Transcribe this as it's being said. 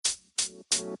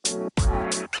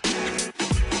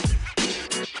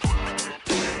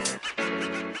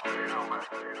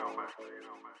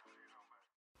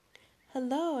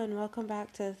Hello and welcome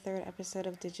back to the third episode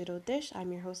of Digital Dish.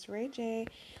 I'm your host Ray J.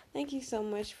 Thank you so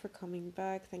much for coming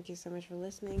back. Thank you so much for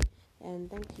listening.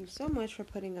 And thank you so much for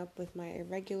putting up with my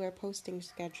irregular posting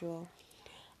schedule.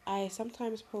 I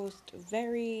sometimes post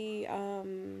very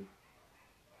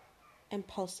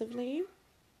impulsively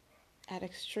at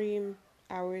extreme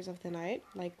hours of the night.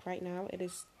 Like right now, it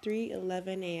is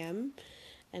 3:11 a.m.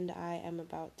 and I am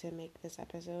about to make this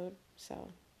episode.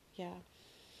 So, yeah.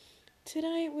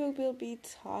 Tonight we will be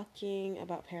talking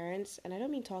about parents, and I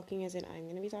don't mean talking as in I'm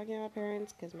going to be talking about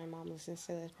parents because my mom listens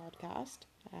to this podcast.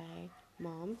 Hi,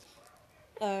 Mom.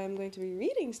 I'm going to be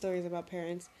reading stories about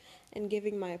parents and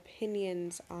giving my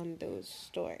opinions on those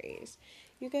stories.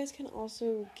 You guys can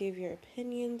also give your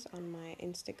opinions on my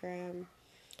Instagram,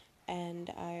 and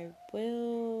I will,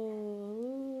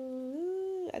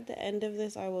 at the end of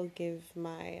this, I will give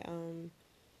my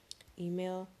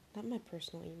email. Not my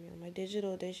personal email, my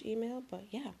digital dish email, but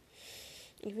yeah.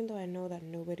 Even though I know that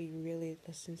nobody really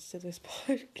listens to this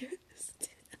podcast.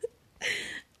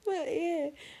 But yeah.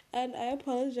 And I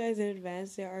apologize in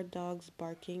advance. There are dogs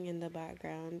barking in the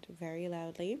background very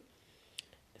loudly.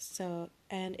 So,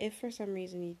 and if for some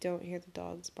reason you don't hear the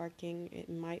dogs barking, it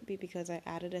might be because I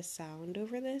added a sound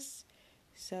over this.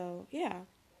 So, yeah.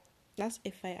 That's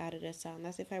if I added a sound.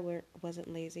 That's if I wasn't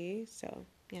lazy. So,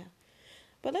 yeah.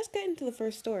 But let's get into the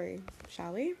first story,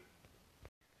 shall we?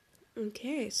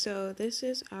 Okay, so this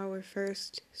is our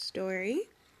first story.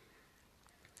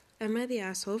 Am I the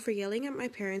asshole for yelling at my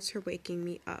parents for waking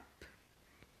me up?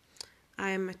 I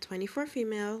am a 24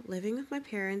 female living with my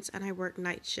parents and I work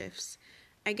night shifts.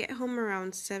 I get home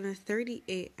around 7:30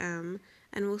 a.m.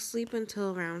 and will sleep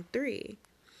until around 3.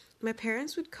 My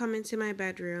parents would come into my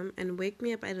bedroom and wake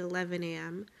me up at 11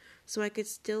 a.m. so I could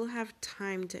still have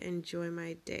time to enjoy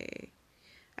my day.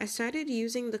 I started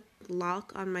using the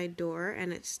lock on my door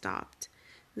and it stopped.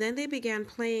 Then they began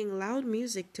playing loud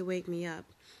music to wake me up,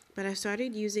 but I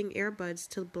started using earbuds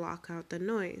to block out the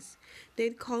noise.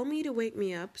 They'd call me to wake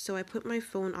me up, so I put my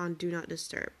phone on Do Not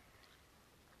Disturb.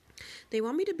 They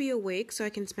want me to be awake so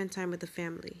I can spend time with the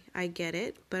family. I get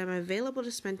it, but I'm available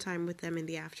to spend time with them in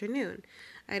the afternoon.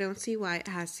 I don't see why it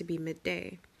has to be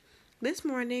midday. This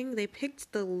morning, they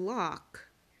picked the lock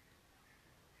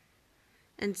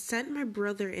and sent my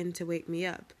brother in to wake me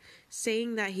up,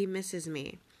 saying that he misses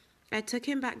me. I took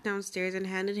him back downstairs and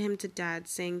handed him to Dad,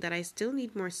 saying that I still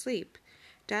need more sleep.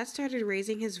 Dad started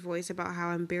raising his voice about how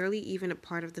I'm barely even a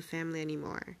part of the family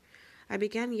anymore. I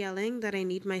began yelling that I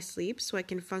need my sleep so I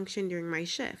can function during my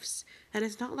shifts, and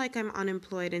it's not like I'm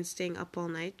unemployed and staying up all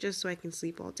night just so I can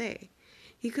sleep all day.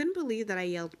 He couldn't believe that I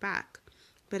yelled back,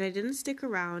 but I didn't stick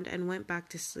around and went back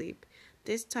to sleep,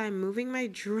 this time moving my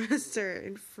dresser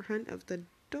in front of the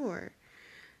door.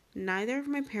 Neither of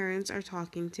my parents are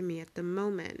talking to me at the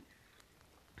moment.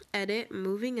 Edit,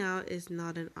 moving out is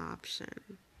not an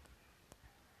option.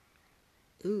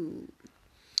 Ooh.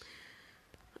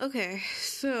 Okay,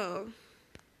 so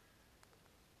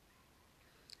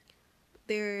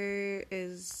there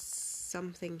is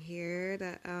something here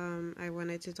that I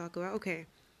wanted to talk about. Okay.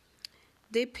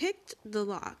 They picked the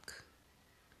lock.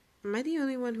 Am I the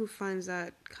only one who finds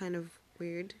that kind of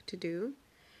weird to do?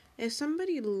 If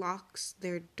somebody locks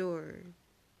their door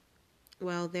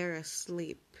while they're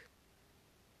asleep,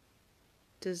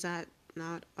 does that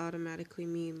not automatically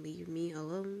mean leave me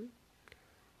alone?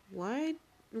 Why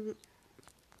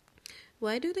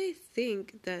do they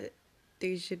think that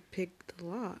they should pick the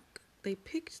lock? They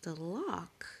picked the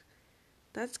lock.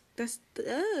 That's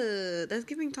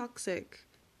giving toxic.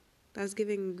 That's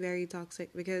giving very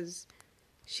toxic because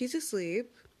she's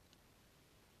asleep.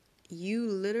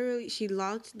 She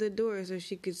locked the door so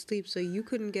she could sleep so you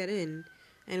couldn't get in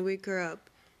and wake her up.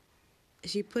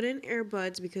 She put in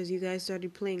earbuds because you guys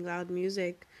started playing loud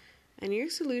music. And your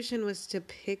solution was to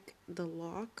pick the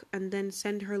lock and then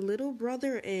send her little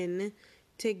brother in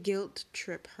to guilt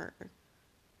trip her.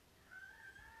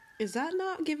 Is that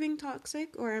not giving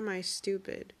toxic or am I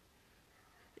stupid?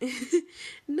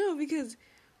 No, because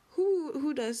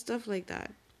who does stuff like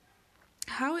that?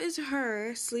 How is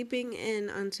her sleeping in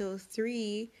until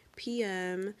 3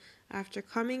 p.m. after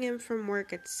coming in from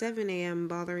work at 7 a.m.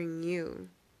 bothering you?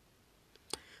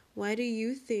 Why do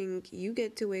you think you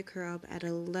get to wake her up at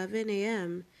 11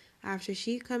 a.m. after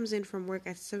she comes in from work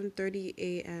at 7:30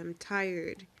 a.m.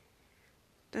 tired?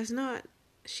 That's not...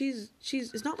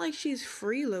 It's not like she's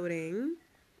freeloading.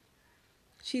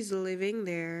 She's living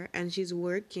there and she's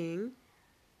working.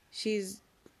 She's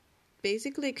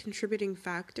basically a contributing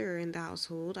factor in the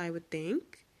household, I would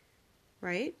think.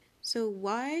 right? So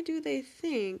why do they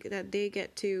think that they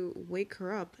get to wake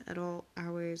her up at all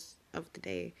hours of the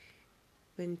day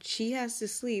when she has to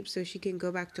sleep so she can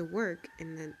go back to work?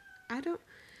 And then I,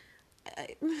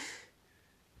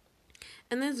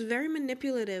 and that's very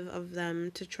manipulative of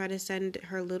them to try to send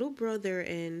her little brother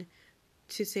in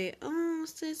to say, "Oh,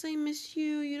 sis, I miss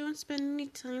you. You don't spend any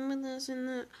time with us,"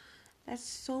 and that's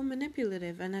so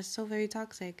manipulative and that's so very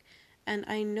toxic. And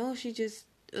I know she just,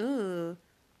 ugh,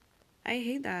 I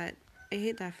hate that. I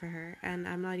hate that for her, and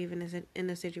I'm not even in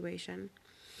a situation.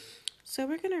 So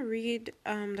we're gonna read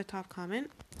the top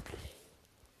comment.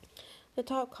 The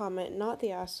top comment, not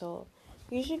the asshole.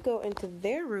 You should go into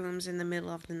their rooms in the middle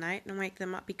of the night and wake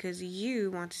them up because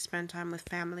you want to spend time with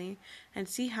family and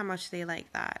see how much they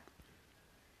like that.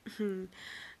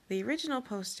 The original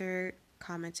poster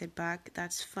commented back,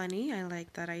 "That's funny, I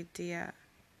like that idea."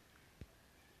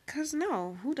 'Cause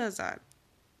no, who does that?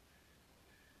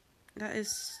 That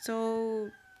is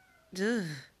so... ugh.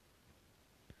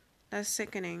 That's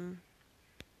sickening.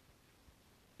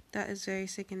 That is very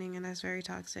sickening and that's very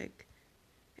toxic.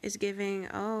 It's giving,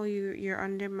 oh, you're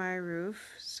under my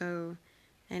roof, so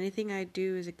anything I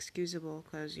do is excusable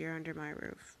because you're under my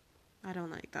roof. I don't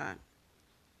like that.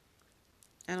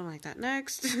 I don't like that.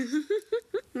 Next.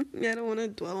 I don't want to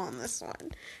dwell on this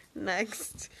one.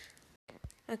 Next.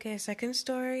 Okay, second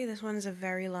story. This one's a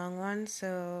very long one,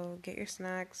 so get your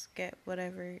snacks, get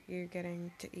whatever you're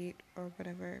getting to eat or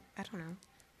whatever. I don't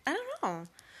know.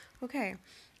 Okay.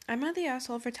 I'm not the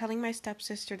asshole for telling my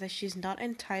stepsister that she's not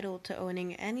entitled to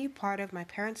owning any part of my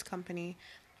parents' company,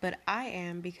 but I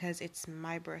am because it's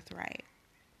my birthright.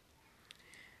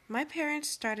 My parents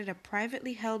started a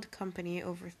privately held company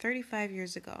over 35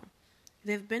 years ago.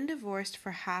 They've been divorced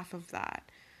for half of that.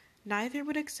 Neither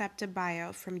would accept a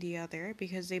buyout from the other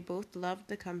because they both loved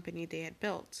the company they had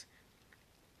built.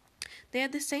 They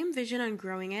had the same vision on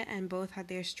growing it and both had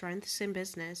their strengths in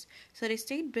business, so they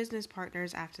stayed business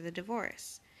partners after the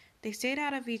divorce. They stayed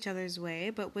out of each other's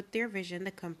way, but with their vision,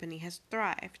 the company has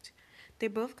thrived. They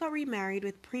both got remarried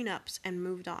with prenups and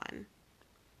moved on.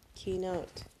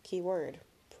 Keynote, keyword,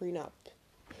 prenup.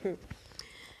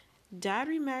 Dad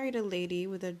remarried a lady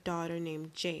with a daughter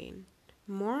named Jane.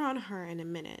 More on her in a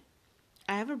minute.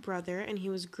 I have a brother, and he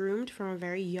was groomed from a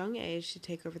very young age to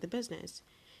take over the business.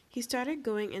 He started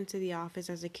going into the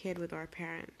office as a kid with our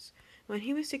parents. When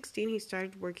he was 16, he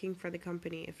started working for the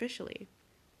company officially.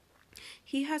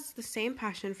 He has the same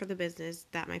passion for the business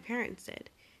that my parents did.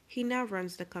 He now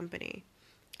runs the company.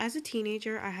 As a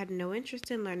teenager, I had no interest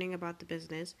in learning about the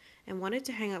business and wanted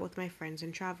to hang out with my friends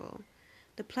and travel.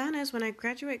 The plan is when I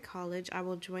graduate college, I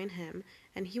will join him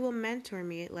and he will mentor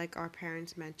me like our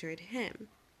parents mentored him.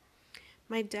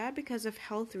 My dad, because of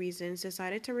health reasons,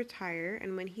 decided to retire,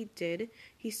 and when he did,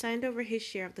 he signed over his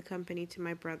share of the company to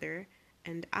my brother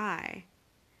and I.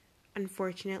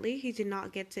 Unfortunately, he did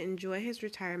not get to enjoy his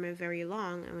retirement very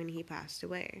long when he passed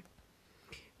away.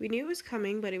 We knew it was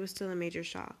coming, but it was still a major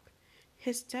shock.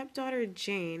 His stepdaughter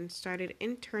Jane started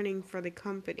interning for the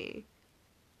company.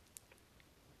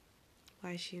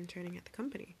 Why is she interning at the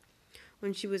company?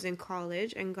 When she was in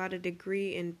college and got a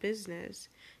degree in business.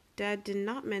 Dad did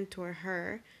not mentor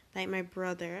her like my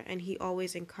brother, and he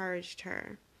always encouraged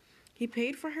her. He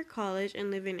paid for her college and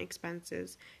living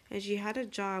expenses, and she had a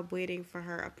job waiting for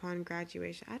her upon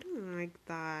graduation. I don't like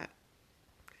that.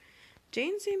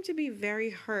 Jane seemed to be very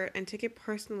hurt and took it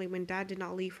personally when Dad did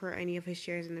not leave her any of his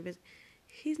shares in the business.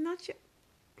 He's not your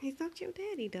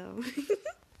daddy, though.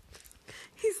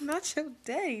 He's not your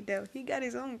daddy, though. He got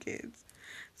his own kids.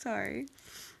 Sorry.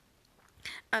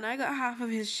 And I got half of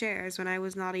his shares when I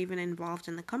was not even involved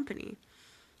in the company.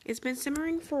 It's been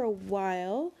simmering for a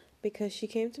while because she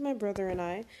came to my brother and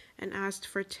I and asked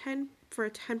for a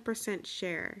 10%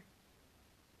 share.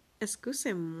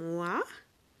 Excusez-moi?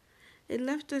 It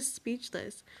left us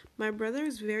speechless. My brother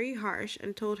was very harsh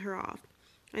and told her off,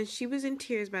 and she was in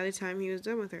tears by the time he was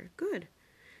done with her. Good.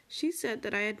 She said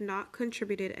that I had not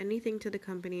contributed anything to the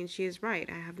company, and she is right,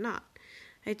 I have not.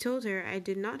 I told her I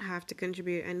did not have to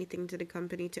contribute anything to the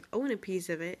company to own a piece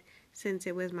of it, since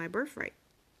it was my birthright.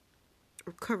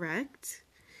 Correct?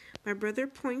 My brother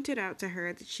pointed out to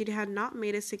her that she had not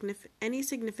made any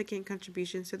significant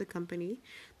contributions to the company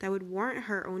that would warrant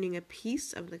her owning a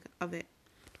piece of it.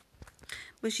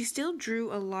 But she still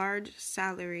drew a large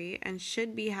salary and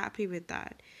should be happy with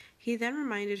that. He then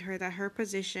reminded her that her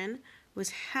position was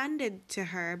handed to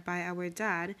her by our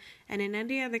dad, and in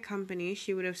any other company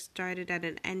she would have started at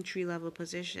an entry-level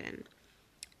position.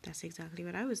 That's exactly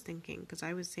what I was thinking, because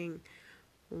I was saying,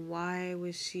 Why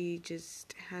was she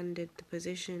just handed the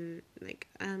position? Like,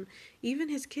 even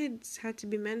his kids had to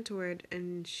be mentored,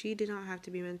 and she did not have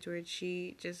to be mentored.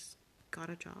 She just got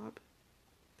a job.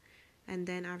 And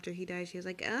then after he died, she was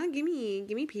like, give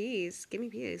me peace. Give me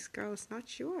peace. Girl, it's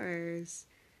not yours.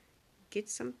 Get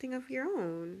something of your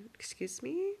own. Excuse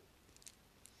me?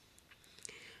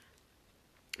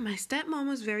 My stepmom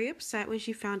was very upset when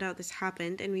she found out this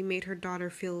happened, and we made her daughter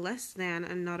feel less than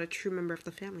and not a true member of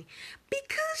the family.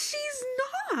 Because she's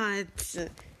not!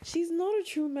 She's not a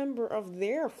true member of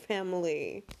their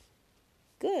family.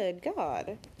 Good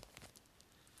God.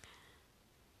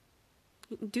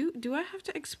 Do I have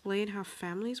to explain how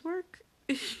families work?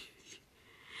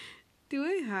 Do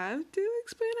I have to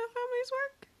explain how families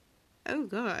work? Oh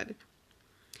God.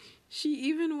 She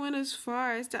even went as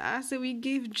far as to ask that we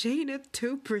give Jane a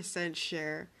 2%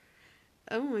 share.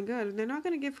 Oh my God, they're not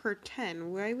going to give her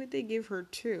 10. Why would they give her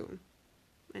 2?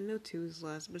 I know 2 is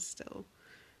less, but still.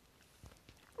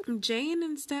 Jane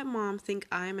and stepmom think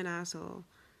I'm an asshole.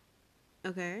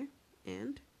 Okay,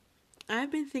 and?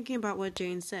 I've been thinking about what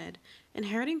Jane said.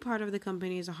 Inheriting part of the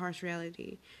company is a harsh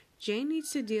reality Jane needs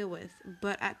to deal with,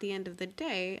 but at the end of the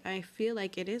day, I feel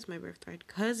like it is my birthright.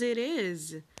 'Cause it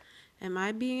is. Am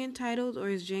I being entitled or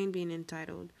is Jane being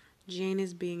entitled? Jane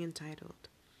is being entitled.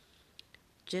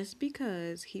 Just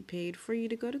because he paid for you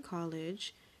to go to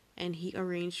college and he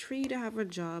arranged for you to have a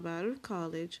job out of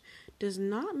college does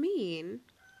not mean,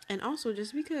 and also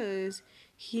just because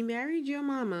he married your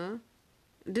mama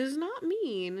does not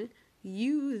mean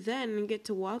you then get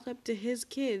to walk up to his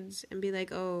kids and be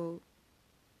like, oh,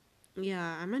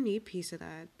 yeah, I'm gonna need a piece of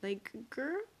that. Like,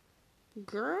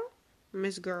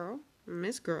 Miss Girl.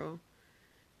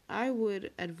 I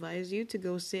would advise you to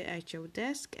go sit at your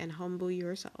desk and humble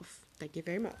yourself. Thank you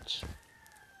very much.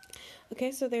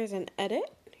 Okay, so there's an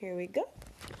edit. Here we go.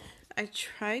 I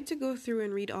tried to go through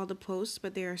and read all the posts,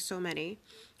 but there are so many.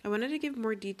 I wanted to give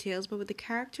more details, but with the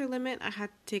character limit, I had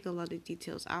to take a lot of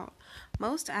details out.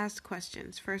 Most asked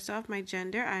questions. First off, my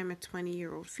gender. I am a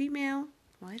 20-year-old female.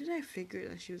 Why did I figure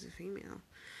that she was a female?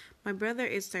 My brother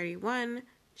is 31.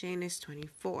 Jane is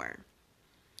 24.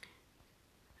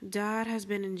 Dad has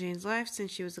been in Jane's life since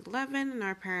she was 11, and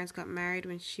our parents got married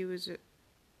when she was...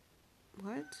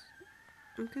 What?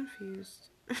 I'm confused.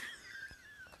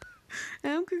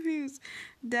 I'm confused.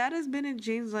 Dad has been in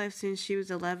Jane's life since she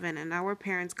was 11, and our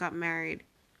parents got married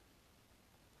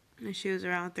when she was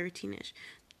around 13-ish.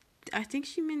 I think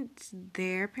she meant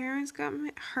her parents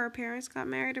got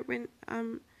married when,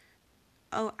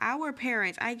 our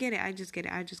parents. I get it. I just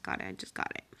got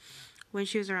it. When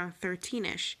she was around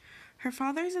 13-ish. Her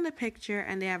father's in the picture,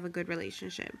 and they have a good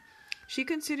relationship. She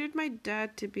considered my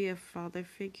dad to be a father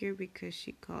figure because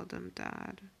she called him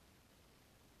Dad.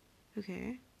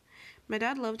 Okay. My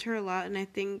dad loved her a lot, and I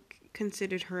think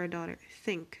considered her a daughter.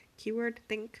 Keyword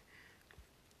think.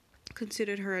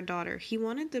 Considered her a daughter. He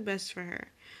wanted the best for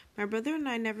her. My brother and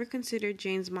I never considered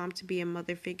Jane's mom to be a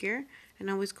mother figure, and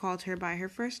always called her by her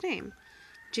first name.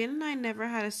 Jane and I never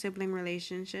had a sibling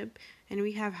relationship, and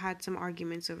we have had some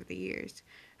arguments over the years.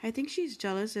 I think she's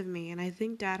jealous of me, and I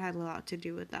think Dad had a lot to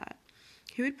do with that.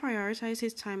 He would prioritize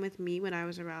his time with me when I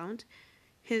was around.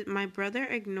 My brother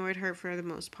ignored her for the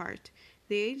most part.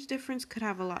 The age difference could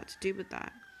have a lot to do with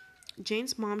that.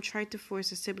 Jane's mom tried to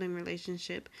force a sibling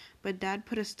relationship, but Dad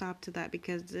put a stop to that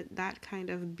because that kind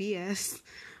of BS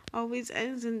always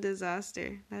ends in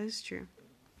disaster. That is true.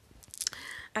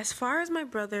 As far as my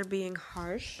brother being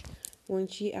harsh when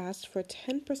she asked for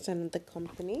 10% of the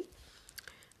company,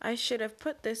 I should have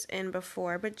put this in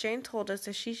before, but Jane told us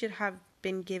that she should have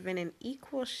been given an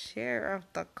equal share of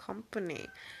the company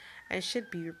and should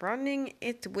be running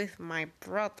it with my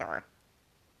brother.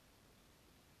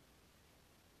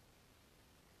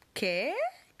 Okay?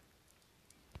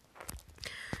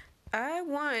 I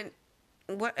want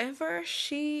whatever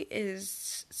she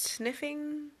is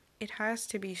sniffing, it has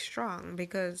to be strong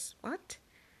because what?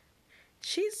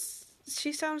 She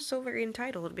sounds so very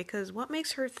entitled because what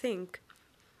makes her think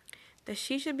that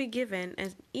she should be given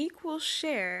an equal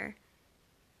share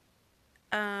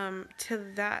to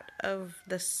that of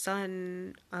the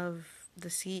son of the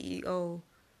CEO,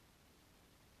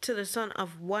 to the son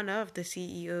of one of the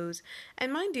CEOs.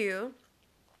 And mind you,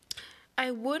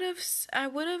 it would have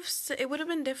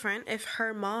been different if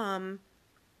her mom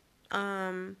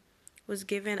was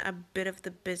given a bit of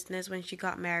the business when she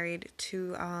got married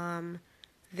to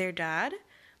their dad.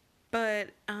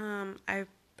 But I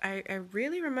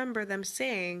really remember them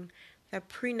saying that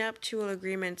prenuptial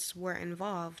agreements were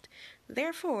involved.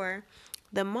 Therefore,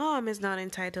 the mom is not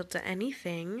entitled to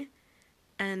anything,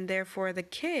 and therefore the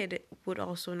kid would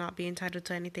also not be entitled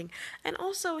to anything. And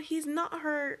also, he's not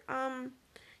her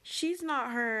she's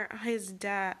not his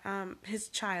dad, his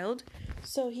child,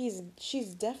 so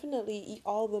she's definitely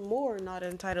all the more not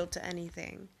entitled to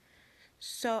anything.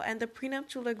 So, and the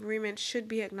prenuptial agreement should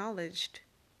be acknowledged.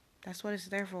 That's what it's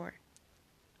there for.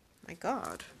 My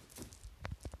God.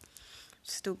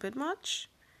 Stupid much?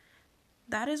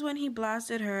 That is when he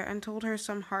blasted her and told her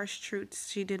some harsh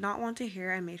truths she did not want to hear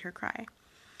and made her cry.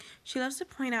 She loves to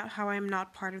point out how I am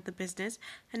not part of the business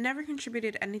and never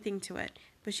contributed anything to it,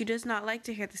 but she does not like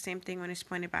to hear the same thing when it's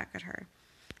pointed back at her.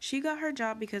 She got her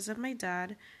job because of my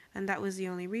dad, and that was the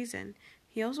only reason.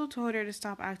 He also told her to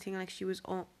stop acting like she was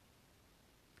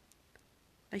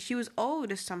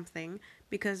owed something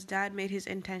because Dad made his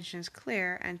intentions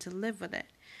clear and to live with it.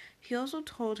 He also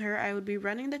told her I would be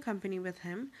running the company with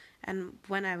him and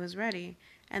when I was ready,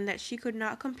 and that she could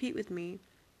not compete with me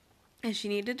and she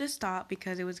needed to stop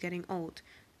because it was getting old.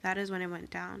 That is when it went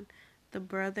down. The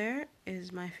brother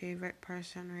is my favorite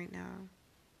person right now.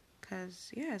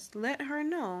 Because, yes, let her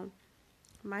know.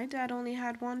 My dad only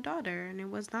had one daughter, and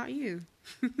it was not you.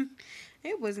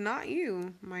 It was not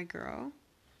you, my girl.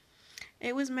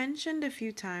 It was mentioned a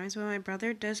few times, but my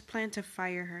brother does plan to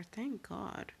fire her, thank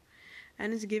God,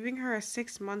 and is giving her a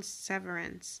 6-month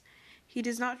severance. He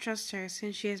does not trust her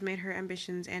since she has made her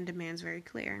ambitions and demands very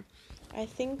clear. I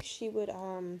think she would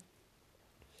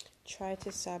try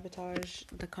to sabotage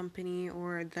the company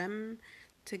or them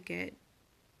to get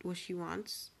what she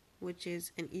wants, which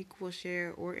is an equal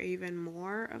share or even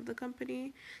more of the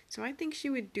company. So I think she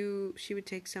would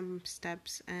take some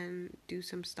steps and do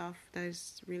some stuff that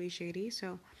is really shady.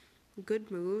 So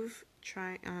good move,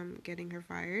 try getting her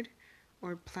fired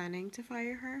or planning to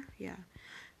fire her. Yeah.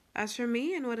 As for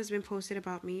me and what has been posted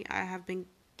about me, I have been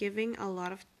giving a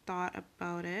lot of thought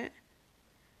about it.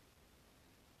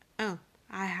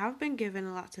 I have been given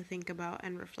a lot to think about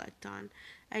and reflect on.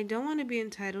 I don't want to be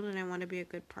entitled and I want to be a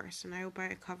good person. I hope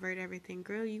I covered everything.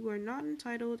 Girl, you are not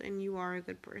entitled and you are a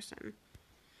good person.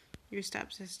 Your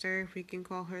stepsister, if we can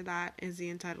call her that, is the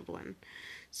entitled one.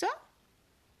 So,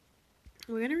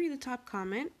 we're going to read the top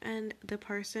comment, and the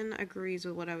person agrees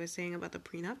with what I was saying about the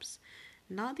prenups.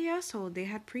 Not the asshole, they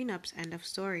had prenups, end of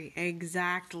story.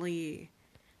 Exactly.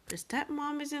 The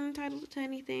stepmom isn't entitled to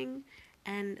anything,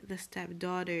 and the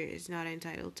stepdaughter is not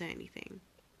entitled to anything.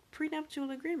 Prenuptial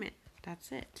agreement.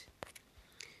 That's it.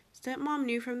 Stepmom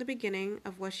knew from the beginning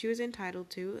of what she was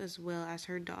entitled to, as well as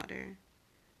her daughter.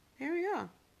 There we go.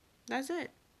 That's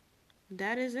it.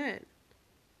 That is it.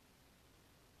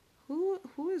 Who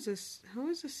is this? Who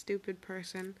is this stupid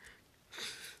person?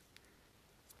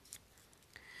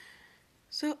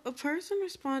 So, a person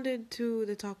responded to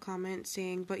the top comment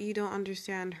saying, but you don't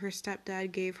understand, her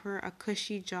stepdad gave her a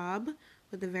cushy job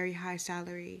with a very high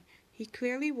salary. He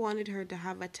clearly wanted her to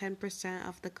have a 10%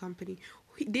 of the company.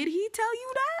 Did he tell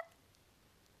you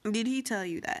that? Did he tell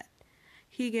you that?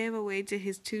 He gave away to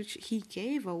his two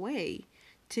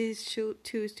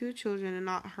children and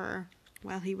not her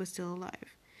while he was still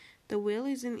alive. The will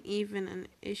isn't even an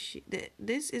issue.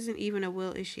 This isn't even a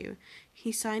will issue.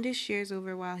 He signed his shares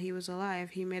over while he was alive.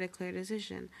 He made a clear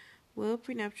decision. Will,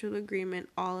 prenuptial agreement,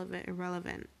 all of it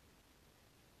irrelevant.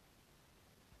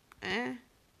 I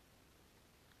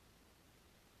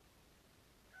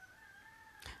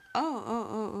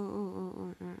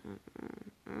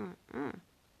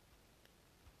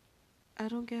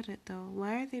don't get it though.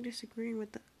 Why are they disagreeing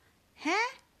with the...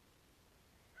 Huh?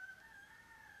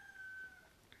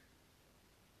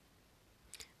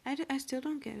 I still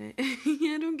don't get it.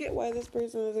 I don't get why this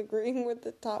person is agreeing with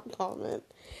the top comment.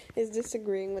 Is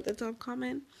disagreeing with the top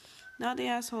comment. Not the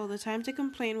asshole. The time to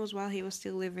complain was while he was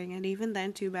still living, and even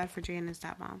then, too bad for Jay and his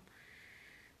stepmom.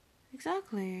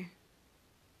 Exactly.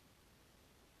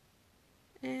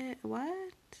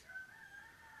 What?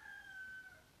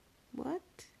 What?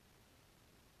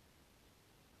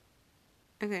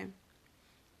 Okay.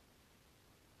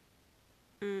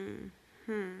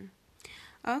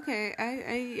 Okay,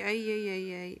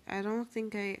 I don't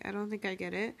think I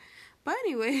get it. But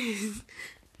anyways,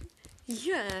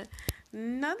 yeah,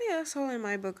 not the asshole in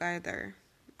my book either.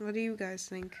 What do you guys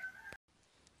think?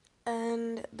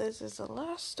 And this is the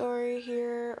last story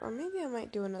here, or maybe I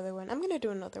might do another one. I'm gonna do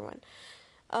another one.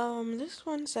 This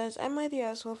one says, am I the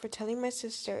asshole for telling my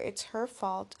sister it's her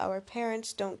fault our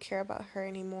parents don't care about her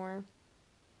anymore?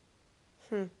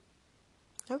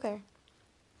 Okay.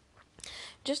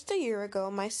 Just a year ago,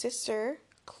 my sister,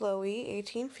 Chloe,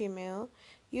 18 female,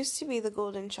 used to be the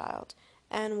golden child,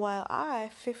 and while I,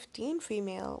 15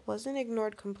 female, wasn't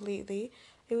ignored completely,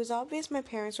 it was obvious my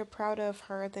parents were prouder of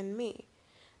her than me.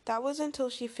 That was until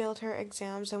she failed her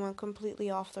exams and went completely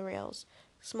off the rails.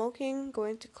 Smoking,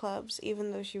 going to clubs,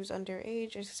 even though she was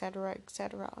underage, etc.,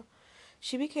 etc.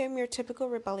 She became your typical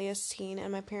rebellious teen,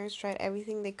 and my parents tried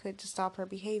everything they could to stop her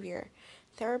behavior.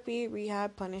 Therapy,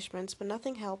 rehab, punishments, but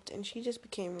nothing helped, and she just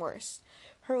became worse.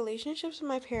 Her relationships with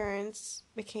my parents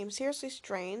became seriously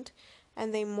strained,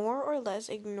 and they more or less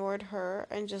ignored her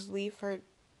and just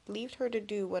left her to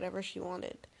do whatever she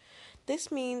wanted.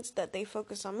 This means that they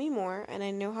focus on me more, and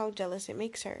I know how jealous it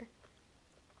makes her.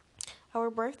 Our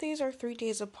birthdays are 3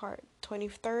 days apart,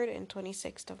 23rd and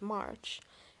 26th of March.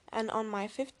 And on my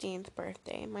 15th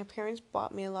birthday, my parents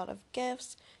bought me a lot of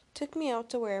gifts, took me out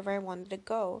to wherever I wanted to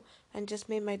go, and just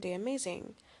made my day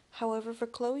amazing. However, for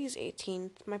Chloe's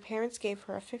 18th, my parents gave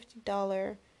her a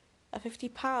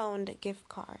 50-pound gift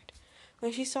card.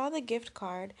 When she saw the gift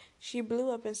card, she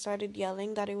blew up and started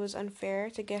yelling that it was unfair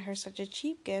to get her such a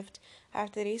cheap gift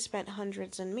after they spent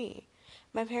hundreds on me.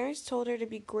 My parents told her to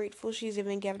be grateful she's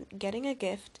even getting a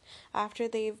gift after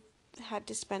they've had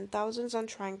to spend thousands on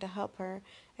trying to help her,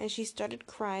 and she started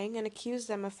crying and accused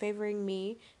them of favoring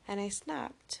me, and I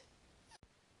snapped.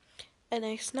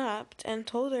 And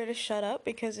told her to shut up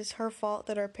because it's her fault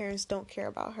that our parents don't care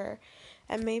about her.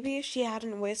 And maybe if she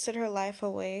hadn't wasted her life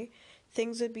away,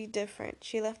 things would be different.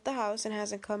 She left the house and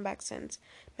hasn't come back since.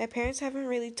 My parents haven't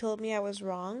really told me I was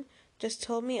wrong, just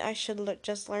told me I should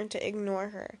just learn to ignore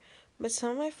her. But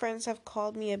some of my friends have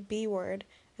called me a B word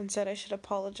and said I should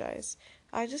apologize.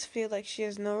 I just feel like she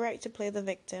has no right to play the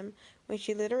victim when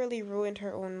she literally ruined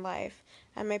her own life,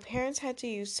 and my parents had to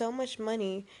use so much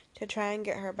money to try and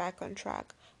get her back on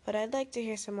track. But I'd like to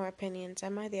hear some more opinions.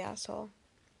 Am I the asshole?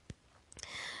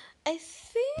 I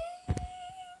think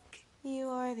you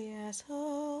are the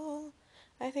asshole.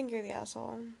 I think you're the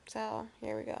asshole. So,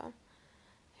 here we go.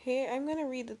 Here, I'm gonna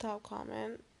read the top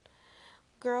comment.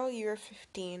 Girl, you're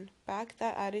 15. Back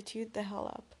that attitude the hell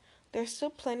up. There's still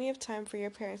plenty of time for your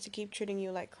parents to keep treating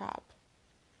you like crap.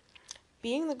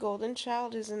 Being the golden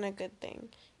child isn't a good thing.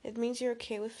 It means you're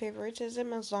okay with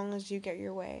favoritism as long as you get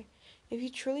your way. If you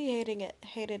truly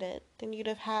hated it, then you'd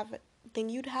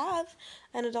have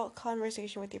an adult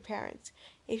conversation with your parents.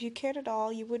 If you cared at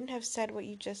all, you wouldn't have said what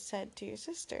you just said to your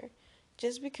sister.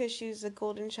 Just because she was the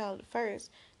golden child at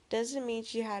first doesn't mean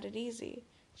she had it easy.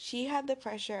 She had the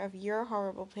pressure of your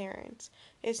horrible parents.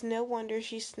 It's no wonder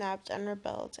she snapped and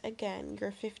rebelled. Again, you're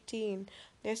 15.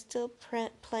 There's still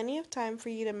plenty of time for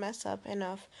you to mess up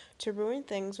enough to ruin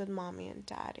things with mommy and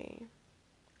daddy.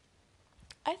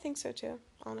 I think so too,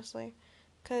 honestly.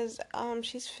 Because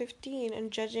she's 15 and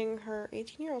judging her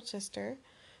 18-year-old sister,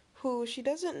 who she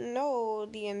doesn't know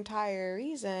the entire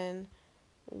reason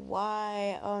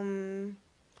why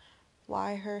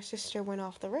why her sister went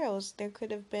off the rails. There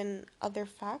could have been other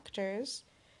factors.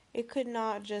 It could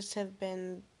not just have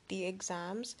been the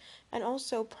exams, and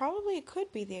also probably it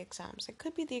could be the exams. It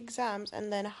could be the exams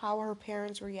and then how her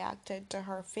parents reacted to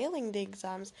her failing the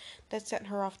exams that sent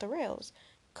her off the rails.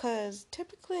 Because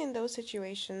typically in those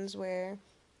situations where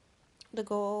the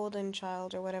golden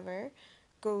child or whatever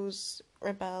goes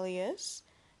rebellious,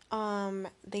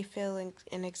 they fail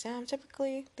in exam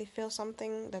typically. They fail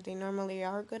something that they normally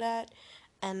are good at,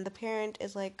 and the parent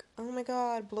is like, oh my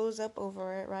god, blows up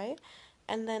over it, right?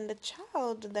 And then the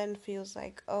child then feels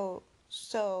like, oh,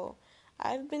 so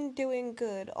I've been doing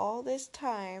good all this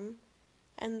time,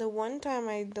 and the one time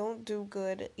I don't do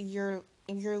good, your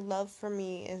love for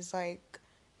me is like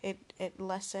it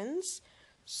lessens.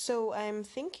 So I'm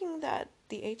thinking that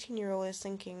the 18-year-old is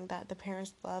thinking that the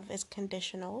parents' love is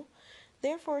conditional.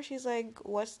 Therefore, she's like,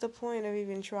 what's the point of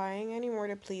even trying anymore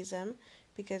to please him?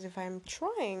 Because if I'm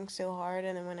trying so hard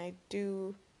and then when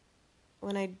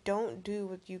I don't do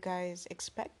what you guys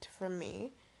expect from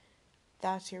me,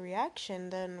 that's your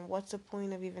reaction, then what's the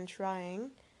point of even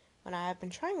trying when I have been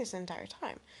trying this entire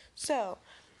time? So,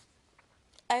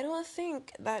 I don't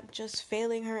think that just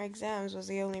failing her exams was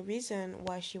the only reason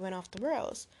why she went off the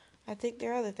rails. I think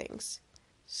there are other things.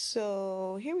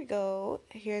 So, here we go.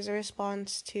 Here's a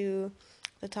response to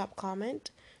the top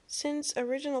comment. Since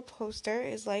original poster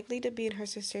is likely to be in her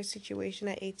sister's situation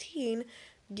at 18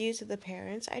 due to the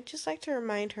parents, I'd just like to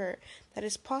remind her that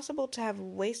it's impossible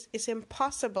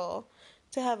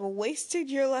to have wasted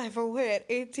your life away at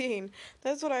 18.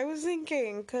 That's what I was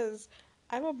thinking, cuz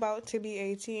I'm about to be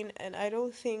 18 and I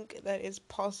don't think that it's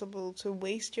possible to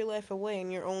waste your life away and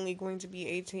you're only going to be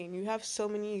 18. You have so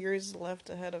many years left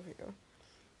ahead of you.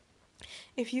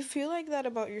 If you feel like that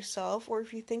about yourself, or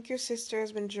if you think your sister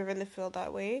has been driven to feel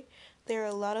that way, there are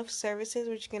a lot of services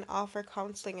which can offer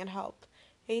counseling and help.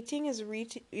 18 is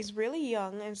really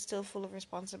young and still full of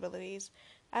responsibilities.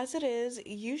 As it is,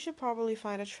 you should probably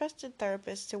find a trusted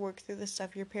therapist to work through the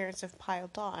stuff your parents have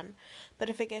piled on. But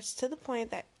if it gets to the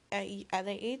point that at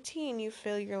 18 you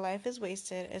feel your life is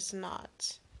wasted, it's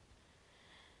not.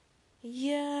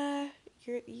 Yeah,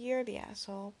 you're the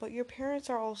asshole, but your parents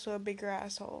are also a bigger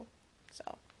asshole.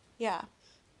 So, yeah,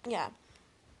 yeah,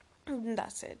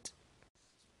 that's it.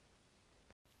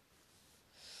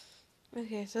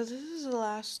 Okay, so this is the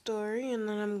last story, and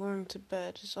then I'm going to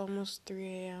bed. It's almost 3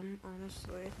 a.m.,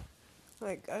 honestly.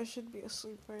 Like, I should be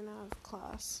asleep right now of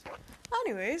class.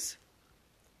 Anyways,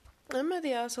 I'm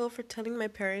the asshole for telling my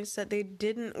parents that they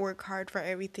didn't work hard for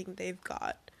everything they've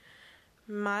got.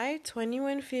 My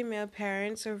 21 female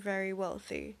parents are very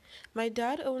wealthy. My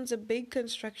dad owns a big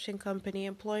construction company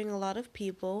employing a lot of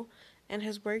people and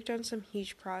has worked on some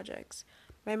huge projects.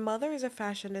 My mother is a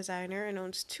fashion designer and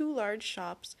owns two large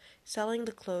shops selling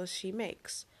the clothes she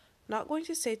makes. Not going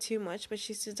to say too much, but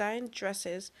she's designed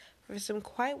dresses for some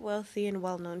quite wealthy and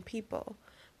well known people.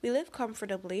 We live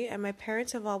comfortably, and my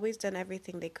parents have always done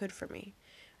everything they could for me.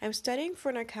 I'm studying for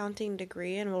an accounting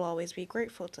degree and will always be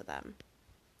grateful to them.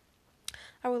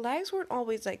 Our lives weren't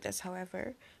always like this,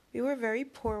 however. We were very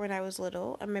poor when I was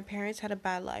little, and my parents had a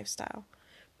bad lifestyle.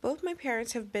 Both my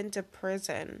parents have been to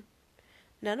prison.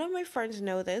 None of my friends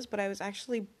know this, but I was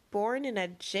actually born in a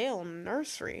jail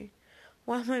nursery,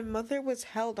 while my mother was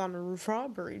held on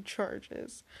robbery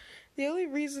charges. The only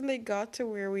reason they got to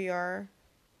where we are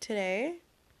today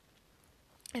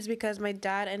is because my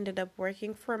dad ended up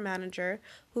working for a manager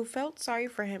who felt sorry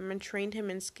for him and trained him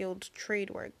in skilled trade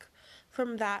work.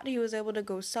 From that, he was able to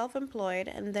go self employed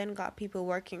and then got people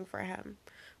working for him.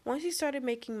 Once he started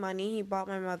making money, he bought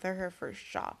my mother her first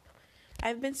job.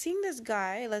 I've been seeing this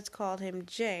guy, let's call him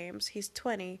James, he's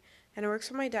 20, and works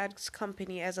for my dad's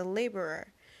company as a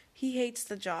laborer. He hates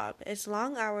the job. It's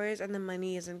long hours and the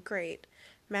money isn't great.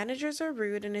 Managers are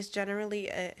rude and it's generally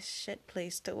a shit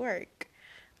place to work.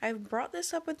 I've brought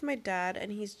this up with my dad,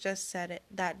 and he's just said it,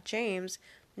 that James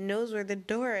knows where the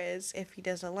door is if he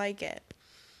doesn't like it.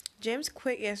 James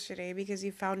quit yesterday because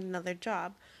he found another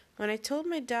job. When I told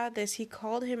my dad this, he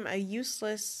called him a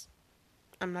useless,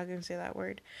 I'm not going to say that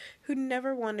word, who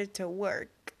never wanted to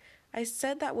work. I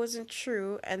said that wasn't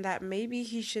true and that maybe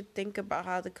he should think about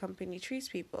how the company treats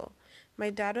people.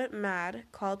 My dad went mad,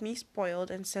 called me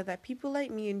spoiled, and said that people like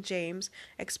me and James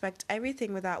expect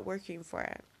everything without working for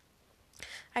it.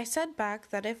 I said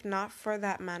back that if not for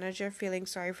that manager feeling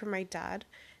sorry for my dad,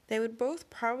 they would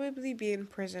both probably be in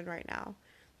prison right now.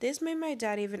 This made my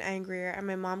dad even angrier, and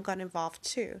my mom got involved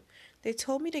too. They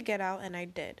told me to get out, and I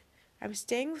did. I'm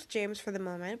staying with James for the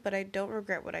moment, but I don't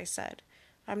regret what I said.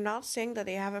 I'm not saying that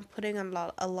they haven't put in a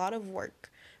lot of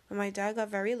work, but my dad got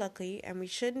very lucky, and we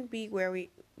shouldn't be we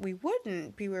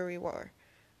wouldn't be where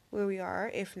we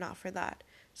are if not for that.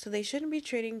 So they shouldn't be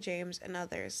treating James and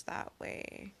others that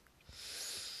way.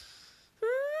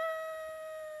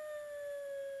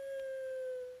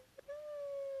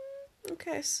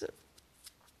 Okay, so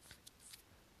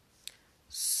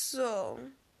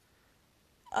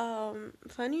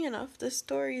funny enough, this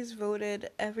story is voted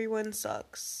everyone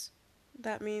sucks.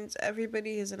 That means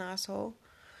everybody is an asshole.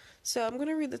 So I'm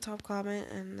gonna read the top comment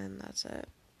and then that's it.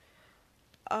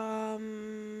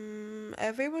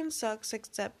 Everyone sucks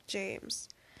except James.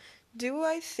 Do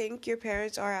I think your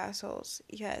parents are assholes?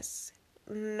 Yes.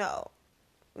 No.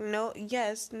 No,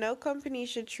 yes, no company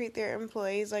should treat their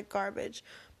employees like garbage,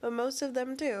 but most of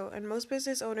them do, and most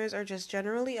business owners are just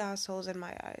generally assholes in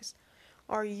my eyes.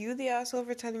 Are you the asshole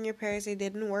for telling your parents they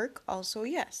didn't work? Also,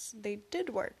 yes, they did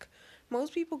work.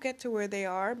 Most people get to where they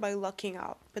are by lucking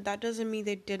out, but that doesn't mean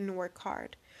they didn't work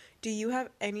hard. Do you have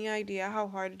any idea how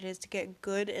hard it is to get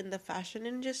good in the fashion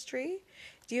industry?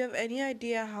 Do you have any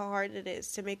idea how hard it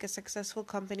is to make a successful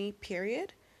company,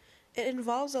 period? It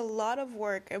involves a lot of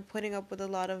work and putting up with a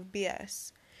lot of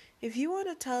BS. If you want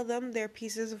to tell them they're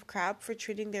pieces of crap for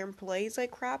treating their employees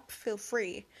like crap, feel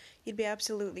free. You'd be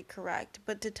absolutely correct.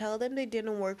 But to tell them they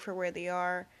didn't work for where they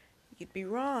are, you'd be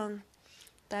wrong.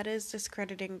 That is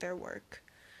discrediting their work.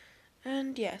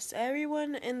 And yes,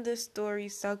 everyone in this story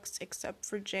sucks except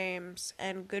for James.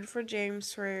 And good for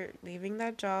James for leaving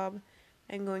that job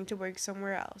and going to work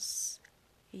somewhere else.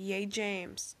 Yay,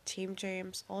 James. Team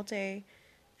James all day,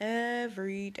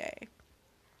 every day.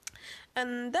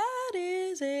 And that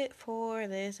is it for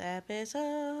this episode.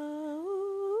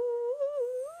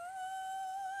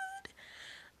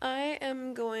 I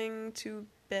am going to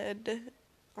bed.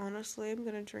 Honestly, I'm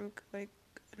gonna drink like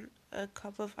a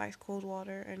cup of ice cold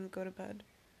water and go to bed.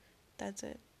 That's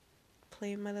it.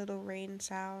 Play my little rain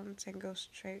sounds and go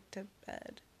straight to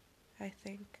bed, I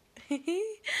think.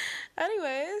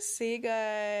 Anyways, see you guys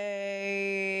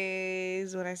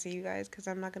when I see you guys, because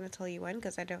I'm not going to tell you when,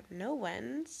 because I don't know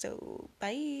when. So, bye.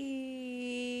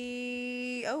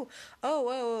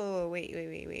 Whoa,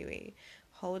 wait.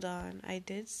 Hold on. I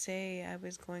did say I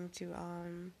was going to,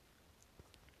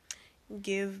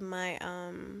 give my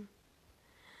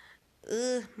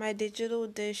digital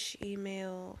dish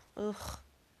email. Ugh,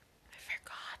 I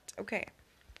forgot. Okay.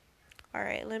 All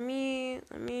right, let me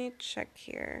check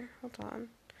here. Hold on.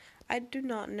 I do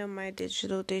not know my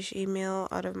digital dish email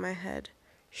out of my head.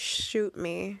 Shoot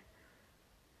me.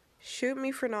 Shoot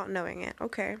me for not knowing it.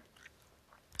 Okay.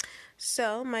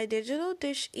 So, my digital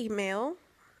dish email,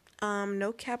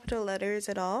 no capital letters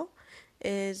at all,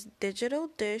 is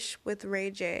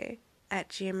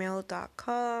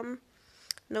digitaldishwithrayj@gmail.com.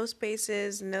 No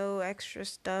spaces, no extra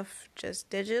stuff, just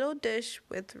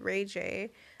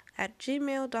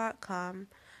digitaldishwithrayj@gmail.com.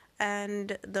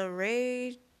 And the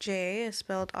Ray J is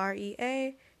spelled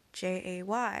REAJAY.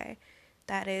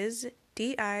 That is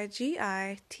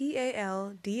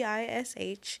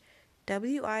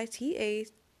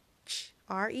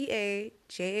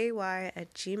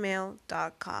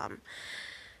DIGITALDISHWITHREAJAY@gmail.com.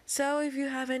 So if you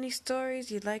have any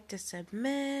stories you'd like to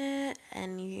submit,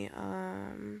 any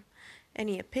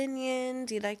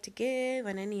opinions you'd like to give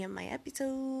on any of my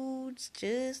episodes,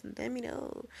 just let me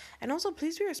know. And also,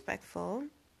 please be respectful.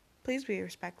 Please be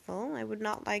respectful. I would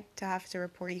not like to have to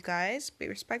report you guys. Be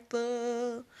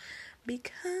respectful. Be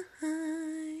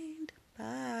kind.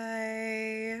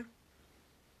 Bye.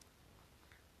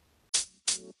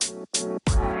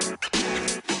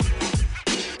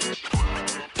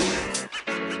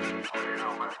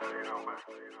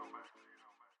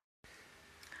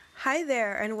 Hi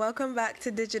there, and welcome back to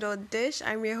Digital Dish.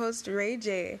 I'm your host, Ray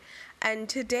J. And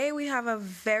today we have a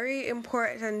very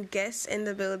important guest in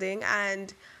the building.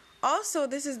 And also,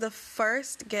 this is the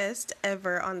first guest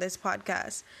ever on this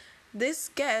podcast. This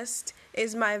guest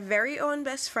is my very own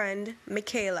best friend,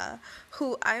 Michaela,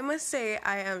 who I must say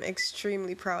I am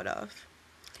extremely proud of.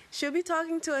 She'll be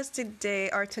talking to us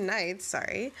tonight,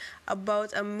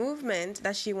 about a movement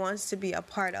that she wants to be a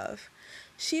part of.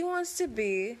 She wants to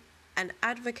be an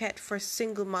advocate for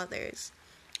single mothers.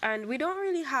 And we don't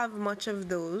really have much of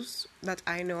those that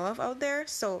I know of out there,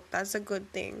 so that's a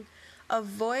good thing. A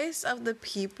voice of the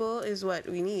people is what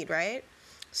we need, right?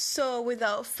 So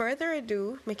without further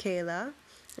ado, Michaela,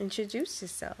 introduce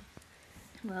yourself.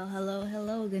 Well,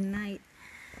 hello, good night.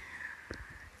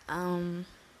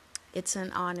 It's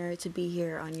an honor to be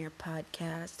here on your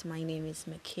podcast. My name is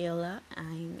Michaela.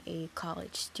 I'm a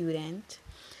college student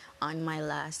on my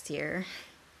last year.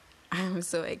 I'm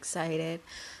so excited,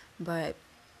 but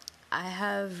I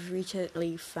have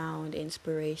recently found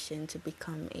inspiration to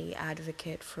become an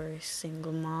advocate for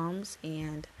single moms,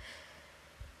 and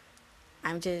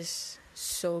I'm just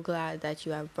so glad that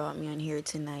you have brought me on here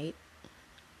tonight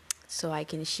so I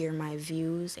can share my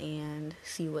views and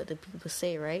see what the people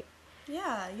say, right?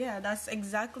 Yeah, that's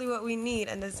exactly what we need,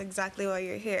 and that's exactly why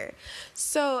you're here.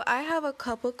 So I have a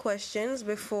couple questions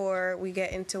before we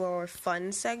get into our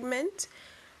fun segment.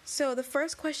 So the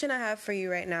first question I have for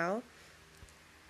you right now